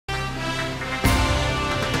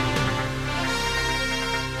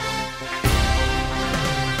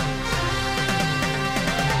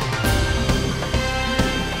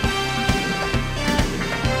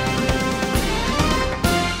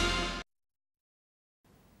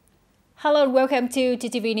Hello and welcome to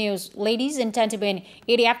TTV News. Ladies and gentlemen,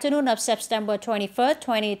 in the afternoon of September 21st,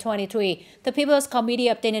 2023, the People's Committee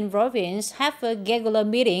of TayNinhTV Province have a regular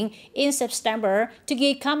meeting in September to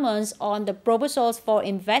give comments on the proposals for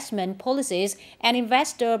investment policies and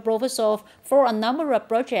investor proposals for a number of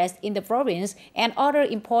projects in the province and other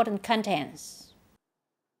important contents.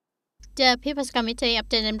 The People's Committee of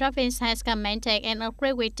TayNinhTV Province has commented and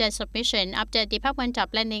agreed with the submission of the Department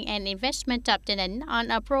of Planning and Investment of TayNinhTV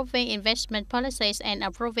on approving investment policies and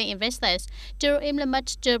approving investors to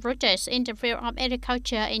implement the projects in the field of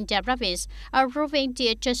agriculture in the province, approving the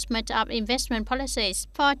adjustment of investment policies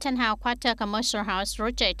for TayNinhTV Quarter Commercial House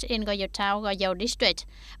project in Go Town, Go District,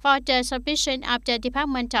 for the submission of the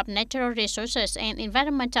Department of Natural Resources and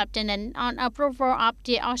Environment of TayNinhTV on approval of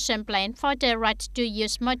the action plan for the right to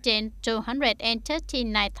use more than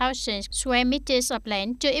 239,000 square meters of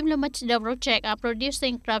land to implement the project of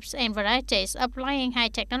producing crops and varieties applying high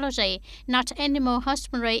technology, not animal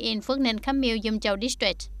husbandry in Phước Ninh Commune, Go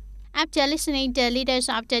District. After listening to the leaders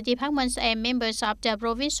of the departments and members of the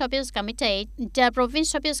Provincial People's Committee, the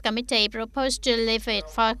Provincial People's Committee proposed to leave it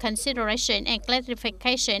for consideration and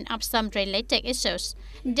clarification of some related issues.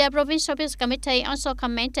 The Provincial People's Committee also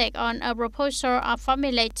commented on a proposal of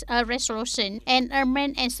formulate a resolution and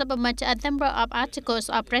amend and supplement a number of articles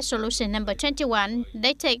of Resolution number 21,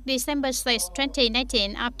 dated December 6,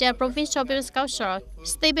 2019, of the Provincial People's Council,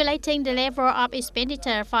 stipulating the level of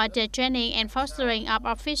expenditure for the training and fostering of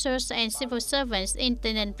officials and civil servants in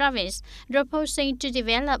TayNinhTV Province, proposing to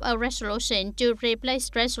develop a resolution to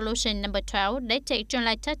replace Resolution number 12, dated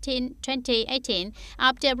July 13, 2018,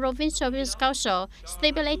 of the Provincial People's Council,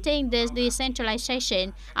 stipulating the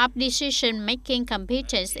decentralization of decision-making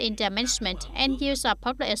competence in the management and use of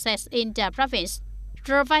public assets in the province.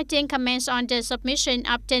 Providing comments on the submission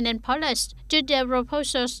of TayNinhTV policy to the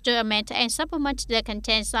proposals to amend and supplement the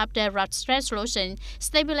contents of the draft resolution,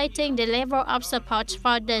 stipulating the level of support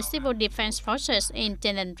for the civil defense forces in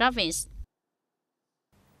TayNinhTV Province.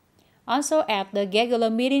 Also at the regular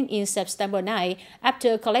meeting in September 9,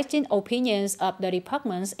 after collecting opinions of the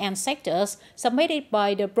departments and sectors submitted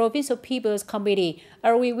by the Provincial People's Committee,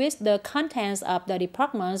 agree with the contents of the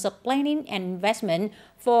Departments of Planning and Investment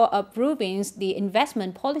for approving the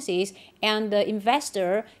investment policies and the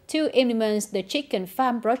investor to implement the chicken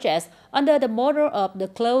farm projects under the model of the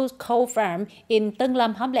closed cow farm in Tân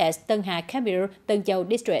Lâm Hamlet, Tân Hà Commune, Tân Châu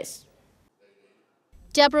districts.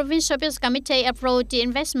 The Provincial People's Committee approved the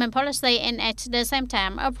investment policy and at the same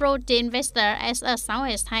time approved the investor as a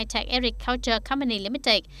Southeast High-Tech Agriculture Company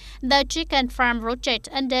Limited. The chicken farm project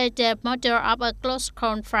under the model of a closed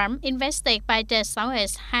corn farm invested by the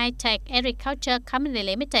Southeast High-Tech Agriculture Company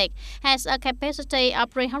Limited has a capacity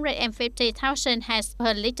of 350,000 heads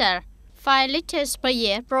per liter, 5 liters per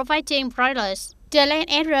year, providing broilers. The land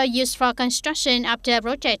area used for construction of the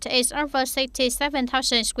project is over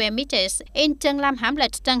 67,000 square meters in Tân Lâm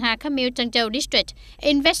Hamlet, Tân Hà Commune, Tân Châu district.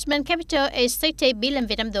 Investment capital is 60 billion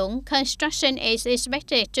Vietnam dong. Construction is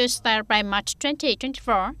expected to start by March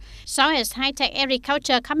 2024. Southeast High-Tech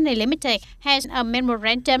Agriculture Company Limited has a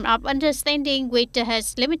memorandum of understanding with the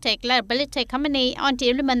HES Limited Liability Company on the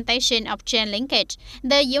implementation of chain linkage.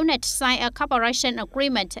 The unit signed a cooperation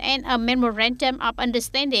agreement and a memorandum of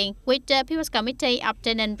understanding with the People's Committee of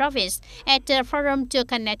TayNinhTV Province at the forum to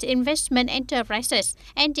connect investment enterprises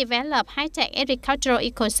and develop high-tech agricultural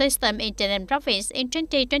ecosystem in TayNinhTV Province in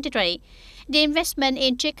 2023. The investment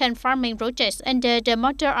in chicken farming projects under the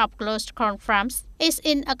model of closed corn farms is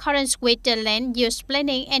in accordance with the land use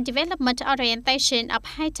planning and development orientation of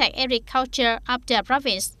high-tech agriculture of the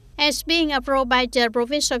province. As being approved by the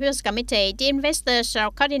Provincial People's Committee, the investors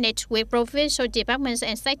shall coordinate with provincial departments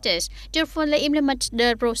and sectors to fully implement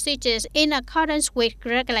the procedures in accordance with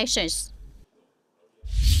regulations.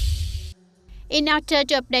 In order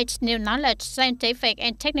to update new knowledge, scientific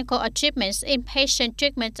and technical achievements in patient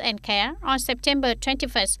treatment and care, on September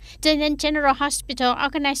 21st, TayNinhTV General Hospital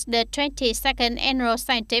organized the 22nd Annual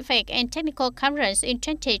Scientific and Technical Conference in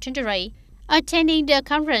 2023. Attending the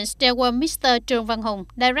conference, there were Mr. Trương Văn Hùng,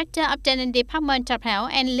 Director of the Department of Health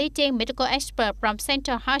and leading medical expert from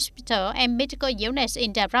Central Hospital and Medical Units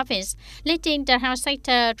in the province, leading the health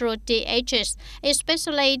sector through the ages,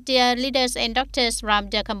 especially the leaders and doctors from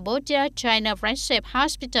the Cambodia-China Friendship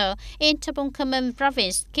Hospital in Tabung Khmer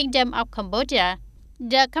Province, Kingdom of Cambodia.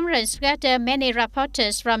 The conference gathered many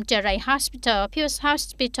reporters from Rai Hospital, People's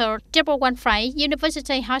Hospital, Double One Fry,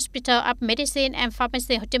 University Hospital of Medicine and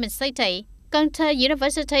Pharmacy, Ho Chi Minh City, Cần Thơ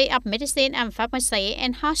University of Medicine and Pharmacy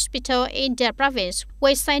and Hospital in the province,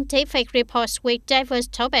 with scientific reports with diverse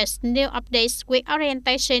topics, new updates with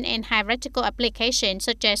orientation and hierarchical applications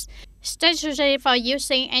such as statutory for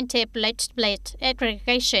using anti-platelet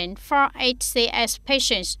aggregation for HCS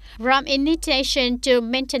patients from initiation to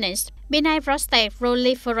maintenance, benign prostate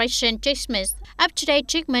proliferation treatment, up-to-date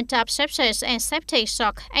treatment of sepsis and septic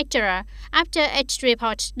shock, etc. After each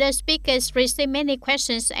report, the speakers received many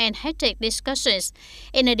questions and heated discussions.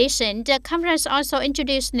 In addition, the conference also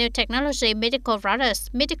introduced new technology, medical products,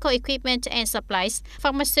 medical equipment and supplies,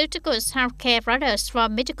 pharmaceuticals, healthcare products for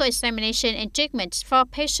medical examination and treatment for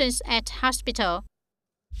patients at hospital.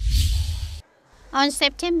 On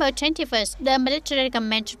September 21st, the Military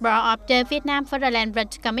Command Board of the Vietnam Fatherland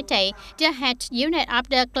Front Committee, the head unit of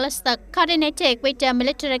the cluster, coordinated with the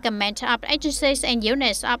Military Command of agencies and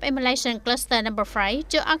units of Emulation Cluster No. 5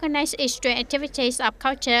 to organize extra activities of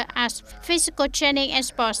culture as physical training and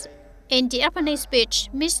sports. In the opening speech,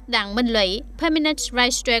 Ms. Đặng Minh Lũy, Permanent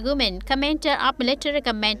Vice Dragoman, Commander of Military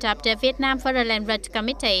Command of the Vietnam Fatherland Front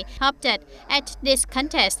Committee, hoped that at this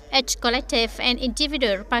contest, each collective and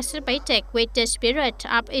individual participated with the spirit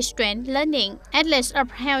of strength learning, at least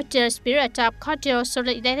upheld the spirit of cordial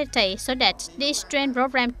solidarity so that the strength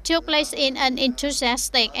program took place in an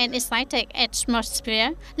enthusiastic and excited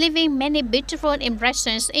atmosphere, leaving many beautiful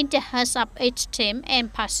impressions in the hearts of each team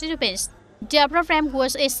and participants. The program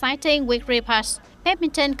was exciting with repasts,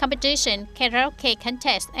 badminton competition, karaoke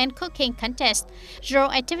contest, and cooking contest. Through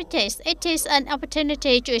activities, it is an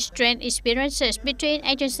opportunity to exchange experiences between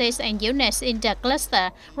agencies and units in the cluster,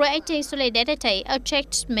 creating solidarity,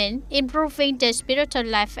 attachment, improving the spiritual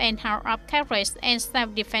life and health of cadres and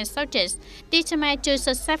self-defense soldiers, determined to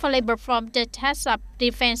successfully perform the tasks of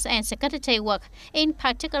defense and security work, in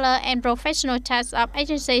particular and professional tasks of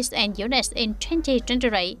agencies and units in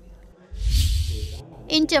 2023.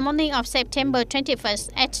 In the morning of September 21st,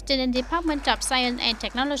 at the Department of Science and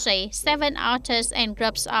Technology, 7 authors and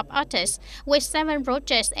groups of authors with 7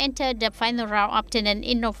 projects entered the final round of the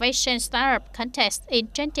Innovation Startup Contest in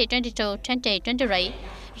 2022-2023.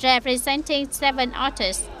 Representing 7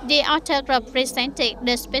 authors, the author group presented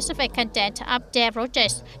the specific content of their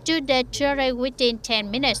projects to the jury within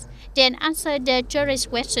 10 minutes, then answered the jury's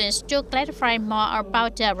questions to clarify more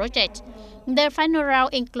about the project. The final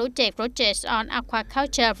round included projects on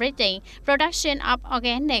aquaculture breeding, production of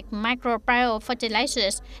organic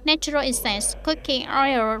microbial-fertilizers, natural incense, cooking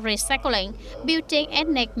oil recycling, building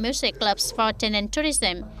ethnic music clubs for tenant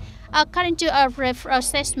tourism. According to a brief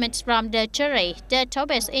assessment from the jury, the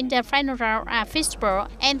topics in the final round are feasible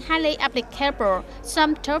and highly applicable.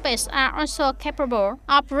 Some topics are also capable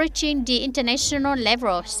of reaching the international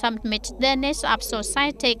level, some meet the needs of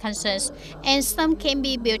society concerns, and some can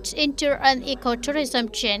be built into an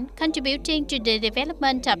ecotourism chain, contributing to the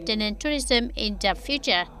development of tenant tourism in the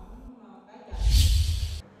future.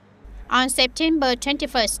 On September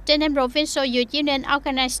 21st, the Provincial Youth Union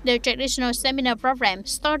organized the traditional seminar program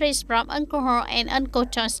Stories from Alcohol and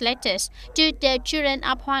Alcohol's Letters to the children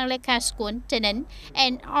of Hoàng Lê Kha School, TayNinhTV,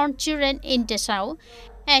 and all children in the South.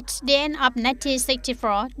 At the end of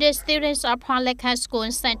 1964, the students of Hoàng Lê Kha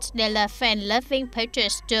School sent their love and loving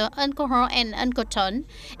pictures to alcohol and alcohol.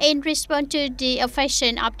 In response to the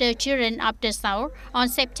affection of the children of the South, on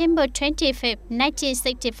September 25,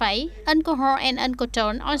 1965, Alcohol and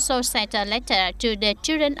Alcohol also sent a letter to the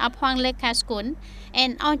children of Hoàng Lê Kha School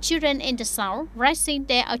and all children in the South, raising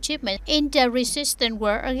their achievements in the resistance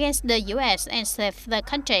war against the U.S. and save the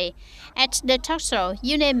country. At the talk show,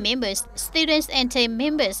 union members, students and team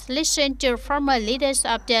members listened to former leaders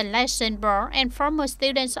of the license board and former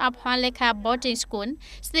students of Hoàng Lê Kha boarding school,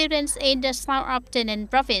 students in the south of TayNinhTV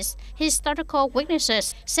province, historical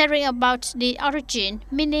witnesses sharing about the origin,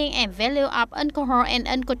 meaning and value of alcohol and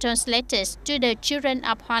alcohol's letters to the children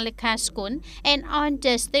of Hoàng Lê Kha school and all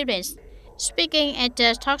the students. Speaking at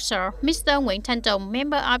the talk show, Mr. Nguyễn Thanh Tùng,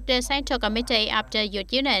 member of the Central Committee of the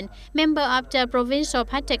Youth Union, member of the Provincial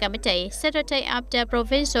Party Committee, Secretary of the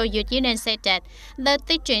Provincial Youth Union, said that the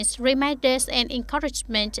teachings, reminders and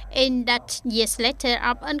encouragement in that year's letter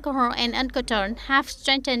of alcohol and alcohol have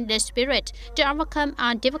strengthened the spirit to overcome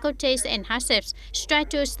all difficulties and hardships, strive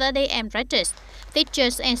to study and practice.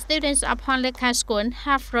 Teachers and students of Hoàng Lê Kha School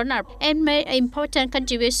have grown up and made important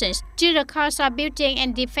contributions to the cause of building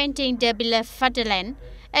and defending the beloved fatherland.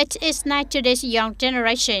 It ignites today's young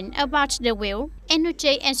generation about the will,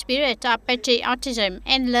 energy and spirit of patriotism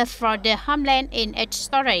and love for the homeland in its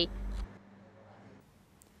story.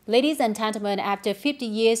 Ladies and gentlemen, after 50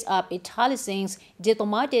 years of establishing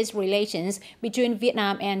diplomatic relations between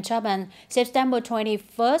Vietnam and Japan, September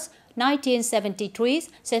 21st, 1973,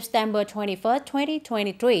 September 21st,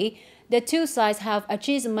 2023, The two sides have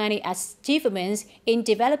achieved many achievements in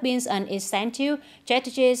developing an essential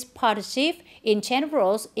strategic partnership in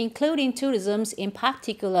general, including tourism in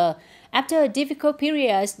particular. After a difficult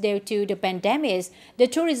period due to the pandemic, the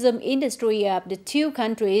tourism industry of the two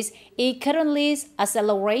countries is currently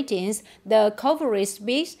accelerating the recovery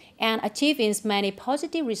speed and achieving many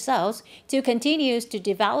positive results to continue to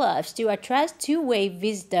develop to attract two-way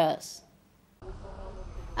visitors.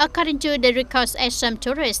 According to the records at some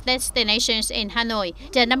tourist destinations in Hanoi,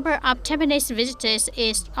 the number of Japanese visitors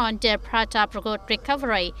is on the path of good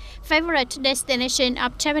recovery. Favorite destinations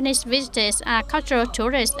of Japanese visitors are cultural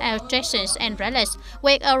tourist attractions and relics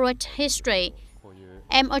with a rich history.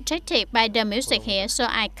 I'm attracted by the music here, so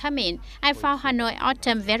I come in. I found Hanoi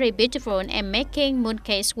autumn very beautiful, and making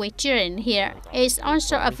mooncakes with children here is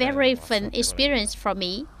also a very fun experience for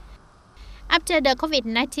me. After the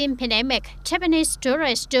COVID-19 pandemic, Japanese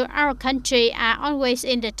tourists to our country are always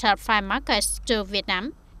in the top 5 markets to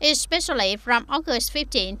Vietnam, especially from August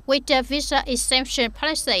 15 with the visa exemption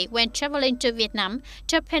policy. When traveling to Vietnam,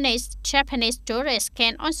 Japanese tourists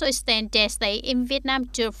can also extend their stay in Vietnam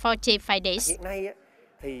to 45 days.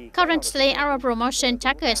 Currently, our promotion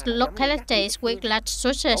targets localities with large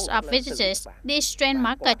sources of visitors. This trade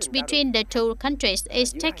market between the two countries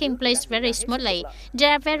is taking place very smoothly.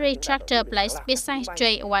 There are very attractive places besides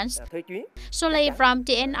trade ones. Solely from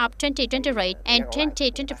the end of 2023 and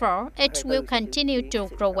 2024, it will continue to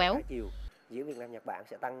grow well.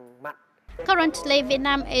 Currently,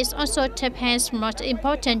 Vietnam is also Japan's most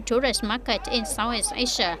important tourist market in Southeast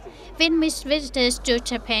Asia. Vietnamese visitors to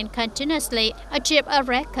Japan continuously achieve a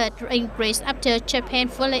record increase after Japan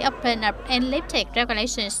fully opened up and lifted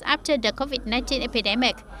regulations after the COVID-19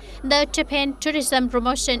 epidemic. The Japan Tourism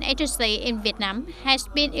Promotion Agency in Vietnam has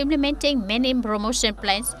been implementing many promotion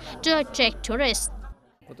plans to attract tourists.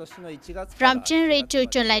 From January to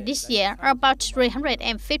July this year, about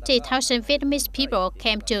 350,000 Vietnamese people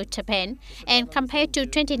came to Japan, and compared to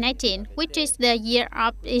 2019, which is the year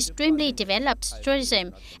of extremely developed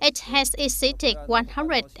tourism, it has exceeded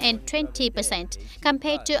 120%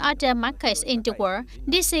 compared to other markets in the world.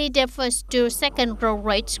 This is the first to second growth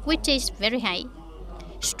rate, which is very high.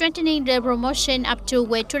 Strengthening the promotion of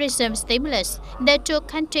two-way tourism stimulus, the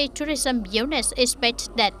two-country tourism units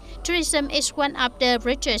expect that tourism is one of the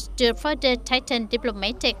bridges to further tighten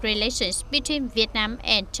diplomatic relations between Vietnam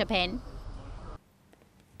and Japan.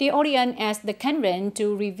 The audience asked the candidate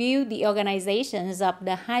to review the organizations of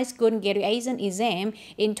the high school graduation exam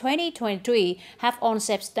in 2023 have on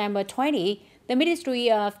September 20. The Ministry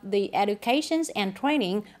of the Education and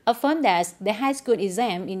Training affirmed that the high school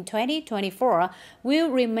exam in 2024 will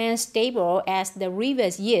remain stable as the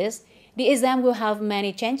previous years. The exam will have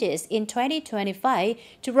many changes in 2025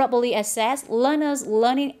 to properly assess learners'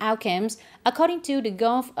 learning outcomes according to the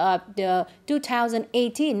goals of the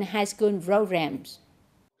 2018 high school programs.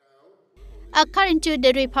 According to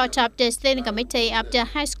the report of the Steering Committee of the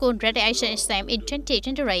High School Graduation Exam in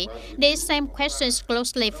 2023, the exam questions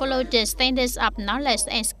closely follow the standards of knowledge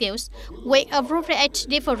and skills with appropriate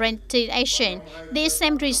differentiation. The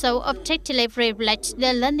exam result objectively reflects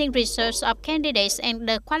the learning results of candidates and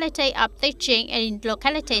the quality of teaching in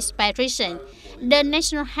localities by region. The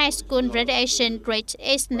national high school graduation rate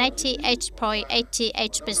is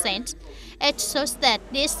 98.88%. It shows that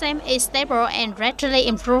the exam is stable and gradually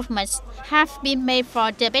improvements have been made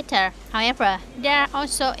for the better. However, there are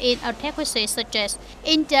also inadequacies such as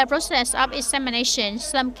in the process of examination,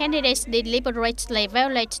 some candidates deliberately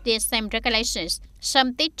violate the exam regulations.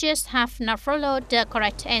 Some teachers have not followed the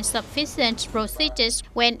correct and sufficient procedures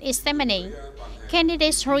when examining.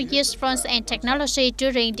 Candidates who use phones and technology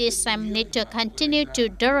during the exam need to continue to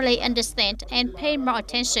thoroughly understand and pay more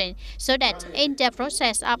attention so that in the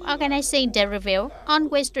process of organizing the review,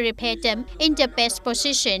 always prepare them in the best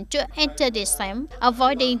position to enter the exam,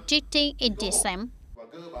 avoiding cheating in the exam.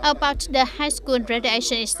 About the high school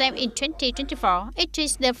graduation exam in 2024, it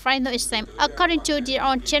is the final exam according to their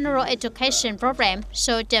own general education program,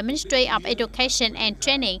 so the Ministry of Education and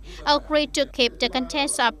Training agreed to keep the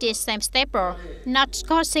contents of the exam stable, not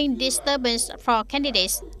causing disturbance for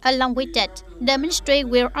candidates. Along with that, the Ministry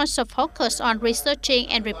will also focus on researching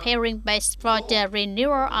and preparing base for the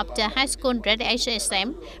renewal of the high school graduation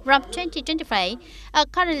exam from 2025.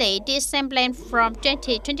 Currently, the exam plan from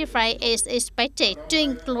 2025 is expected to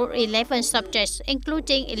include 11 subjects,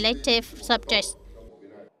 including elective subjects.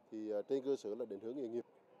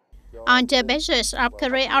 On the basis of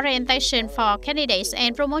career orientation for candidates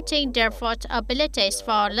and promoting their forth abilities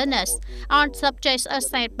for learners, all subjects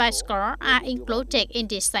assigned by score are included in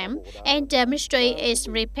the exam, and the Ministry is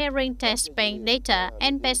preparing test bank data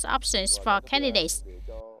and best options for candidates.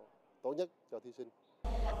 tốt nhất cho thí sinh.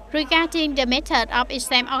 Regarding the method of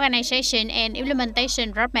exam organization and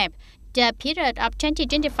implementation roadmap, the period of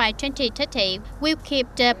 2025-2030 will keep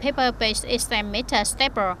the paper-based exam method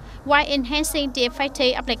stable while enhancing the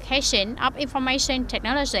effective application of information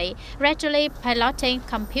technology, gradually piloting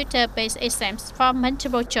computer-based exams for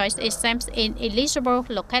multiple-choice exams in eligible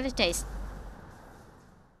localities.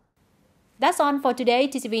 That's all for today,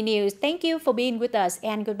 TTV News. Thank you for being with us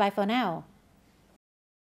and goodbye for now.